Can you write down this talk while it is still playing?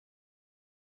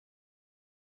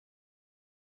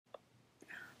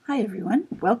Hi everyone,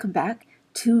 welcome back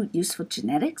to Useful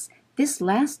Genetics. This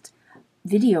last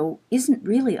video isn't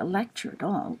really a lecture at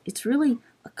all. It's really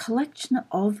a collection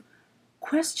of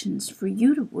questions for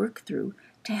you to work through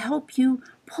to help you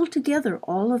pull together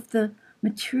all of the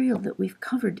material that we've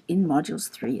covered in modules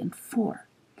 3 and 4.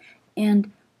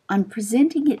 And I'm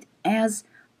presenting it as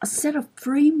a set of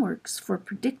frameworks for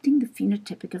predicting the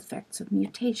phenotypic effects of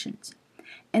mutations.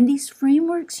 And these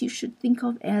frameworks you should think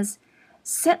of as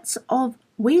sets of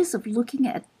ways of looking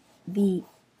at the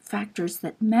factors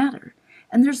that matter.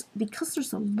 And because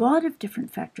there's a lot of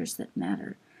different factors that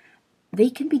matter,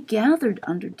 they can be gathered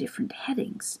under different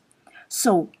headings.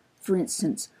 So, for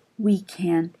instance, we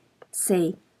can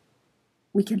think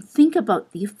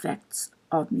about the effects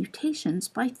of mutations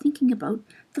by thinking about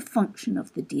the function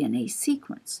of the DNA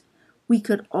sequence. We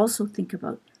could also think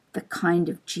about the kind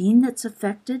of gene that's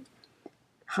affected,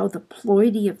 how the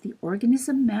ploidy of the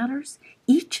organism matters.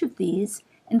 Each of these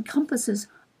encompasses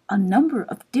a number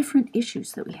of different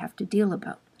issues that we have to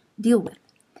deal with.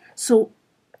 So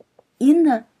in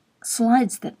the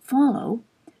slides that follow,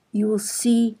 you will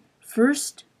see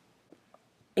first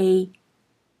a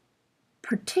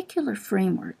particular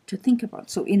framework to think about.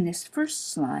 So in this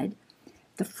first slide,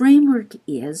 the framework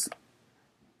is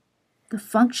the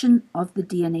function of the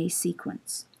DNA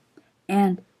sequence.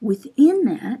 And within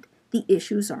that, the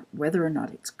issues are whether or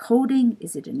not it's coding,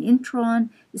 is it an intron,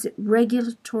 is it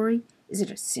regulatory, is it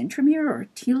a centromere or a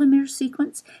telomere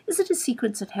sequence, is it a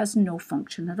sequence that has no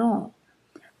function at all?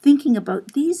 Thinking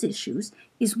about these issues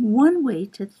is one way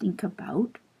to think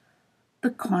about the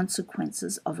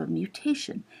consequences of a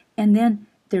mutation. And then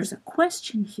there's a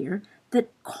question here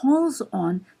that calls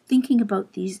on thinking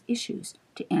about these issues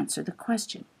to answer the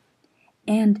question.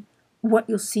 And what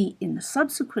you'll see in the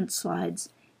subsequent slides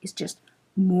is just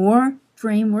more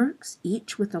frameworks,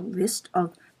 each with a list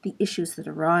of the issues that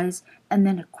arise, and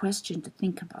then a question to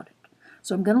think about it.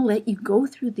 So I'm going to let you go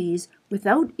through these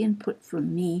without input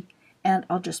from me, and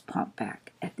I'll just pop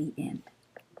back at the end.